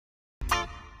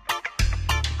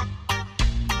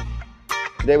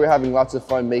Today we're having lots of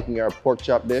fun making our pork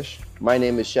chop dish. My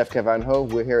name is Chef Kevan.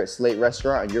 We're here at Slate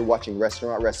Restaurant and you're watching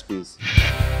Restaurant Recipes.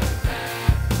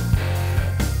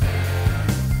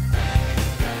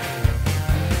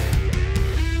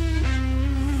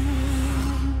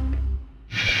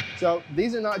 So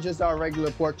these are not just our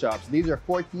regular pork chops. These are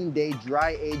 14-day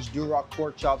dry-aged Duroc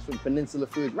pork chops from Peninsula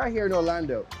Foodservice right here in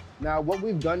Orlando. Now what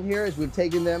we've done here is we've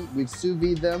taken them, we've sous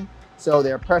vide them, so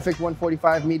they're perfect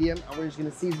 145 medium, and we're just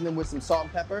gonna season them with some salt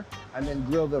and pepper and then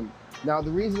grill them. Now the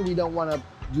reason we don't wanna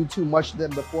do too much of them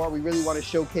before, we really wanna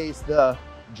showcase the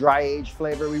dry-aged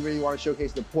flavor, we really wanna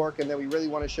showcase the pork, and then we really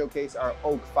wanna showcase our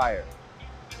oak fire.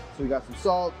 So we got some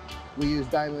salt, we use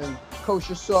Diamond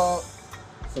kosher salt,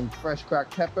 some fresh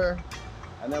cracked pepper,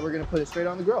 and then we're gonna put it straight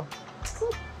on the grill.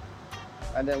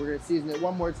 And then we're gonna season it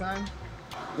one more time.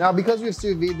 Now, because we've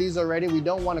sous vide these already, we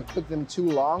don't wanna cook them too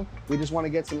long. We just wanna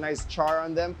get some nice char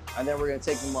on them, and then we're gonna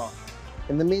take them off.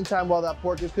 In the meantime, while that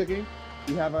pork is cooking,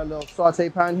 we have our little saute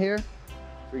pan here.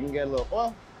 We can get a little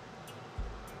oil.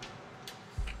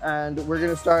 And we're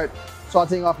gonna start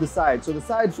sauteing off the side. So the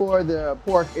side for the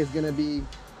pork is gonna be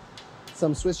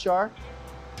some Swiss chard,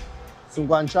 some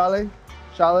guanciale,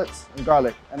 shallots, and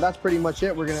garlic. And that's pretty much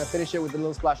it. We're gonna finish it with a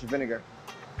little splash of vinegar.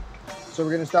 So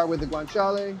we're gonna start with the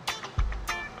guanciale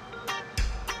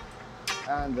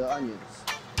and the onions.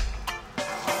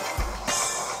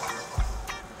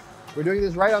 We're doing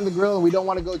this right on the grill, and we don't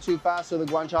wanna go too fast so the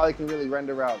guanciale can really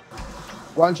render out.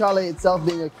 Guanciale itself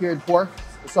being a cured pork,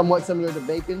 somewhat similar to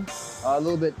bacon, a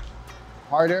little bit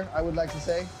harder, I would like to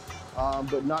say,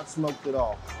 but not smoked at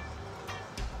all.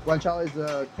 Guanciale is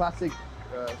a classic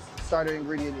starter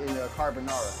ingredient in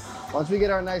carbonara. Once we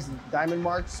get our nice diamond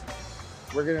marks,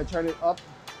 we're gonna turn it up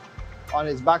on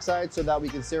its backside so that we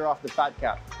can sear off the fat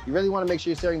cap. You really wanna make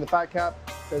sure you're searing the fat cap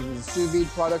because it's a sous vide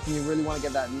product and you really wanna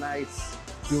get that nice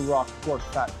Duroc pork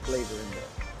fat flavor in there.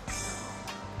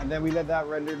 And then we let that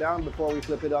render down before we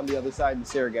flip it on the other side and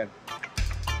sear again.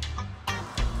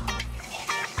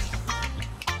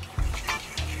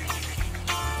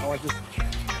 And once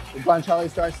the guanciale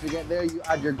starts to get there, you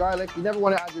add your garlic. You never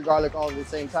want to add your garlic all at the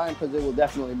same time because it will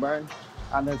definitely burn.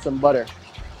 And then some butter.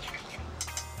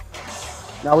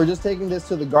 Now we're just taking this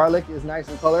till the garlic is nice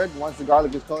and colored. Once the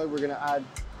garlic is colored, we're gonna add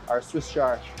our Swiss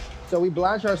chard. So we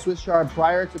blanch our Swiss chard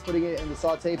prior to putting it in the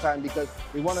saute pan because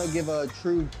we want to give a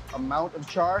true amount of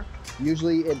char.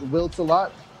 Usually it wilts a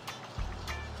lot.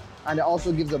 And it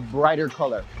also gives a brighter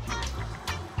color.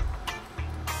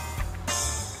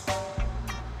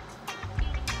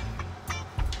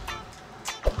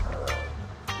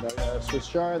 Now we got our Swiss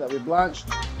chard that we blanched.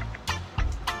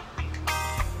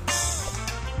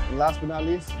 And last but not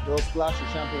least, a little splash of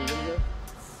champagne vinegar.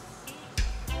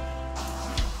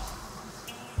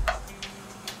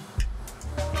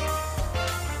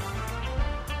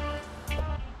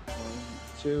 One,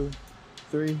 two,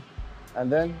 three,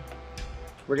 and then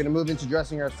we're gonna move into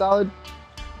dressing our salad.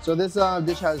 So this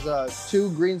dish has two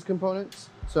greens components.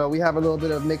 So we have a little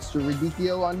bit of mixed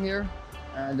radicchio on here.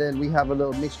 And then we have a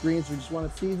little mixed greens. We just want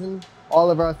to season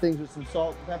all of our things with some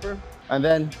salt and pepper. And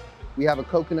then we have a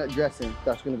coconut dressing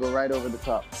that's going to go right over the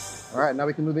top. All right, now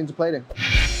we can move into plating. We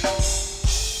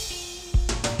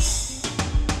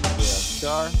have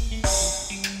char.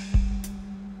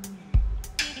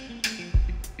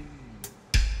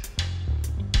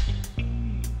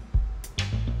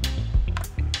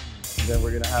 And then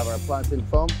we're going to have our plantain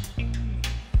foam.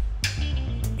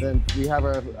 Then we have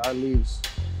our leaves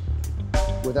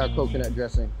with our coconut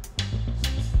dressing.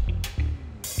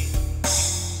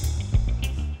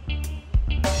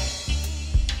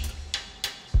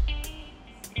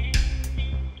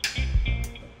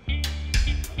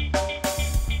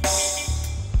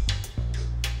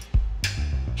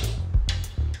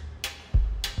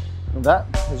 And that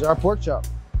is our pork chop.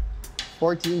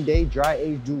 14-day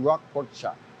dry-aged Duroc pork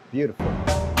chop. Beautiful.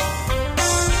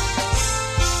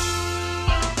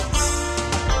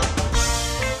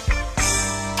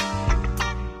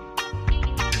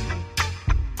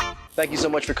 Thank you so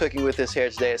much for cooking with us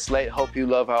here today at Slate. Hope you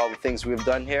love all the things we've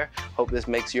done here. Hope this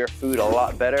makes your food a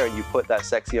lot better and you put that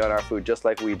sexy on our food just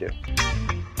like we do.